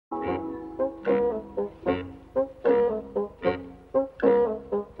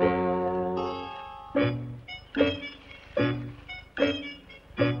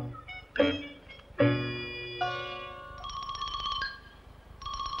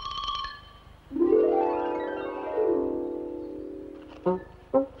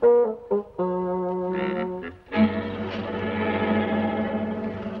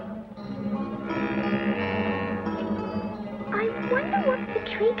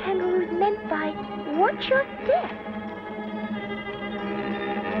kangaroos meant by watch your step.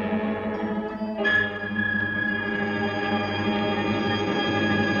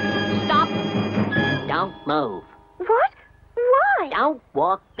 Stop! Don't move. What? Why? Don't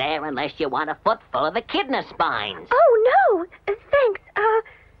walk there unless you want a foot full of echidna spines. Oh, no. Thanks.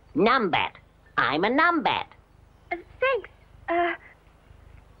 Numbat. I'm a numbat. Thanks.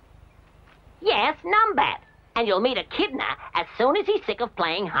 Yes, numbat. And you'll meet Echidna as soon as he's sick of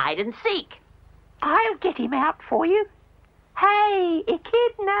playing hide and seek. I'll get him out for you. Hey,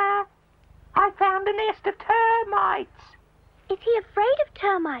 Echidna! I found a nest of termites. Is he afraid of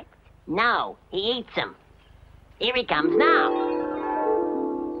termites? No, he eats them. Here he comes now.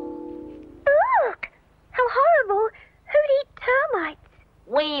 Look! How horrible. Who'd eat termites?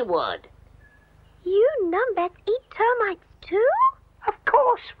 We would. You numbats eat termites too? Of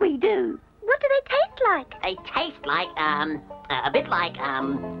course we do. What do they taste like? They taste like, a bit like,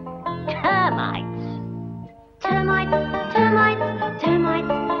 termites. Termites, termites, termites,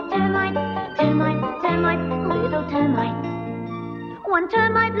 termites, termites, termites, little termites. One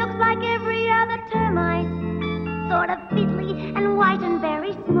termite looks like every other termite, sort of fiddly and white and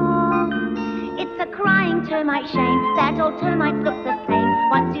very small. It's a crying termite shame that all termites look the same.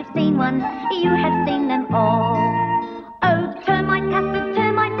 Once you've seen one, you have seen them all. Oh, termite custard,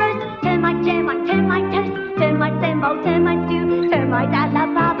 termite roast, termite jam, termite toast, termite sambal, termite stew, termite a la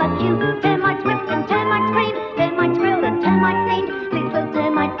barbecue, termites whipped and termites cream, termites grilled and termites steamed. Little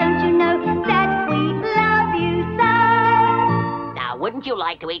termites, don't you know that we love you so? Now, wouldn't you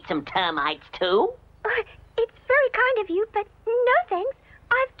like to eat some termites too? It's very kind of you, but no thanks.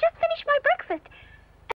 I've just finished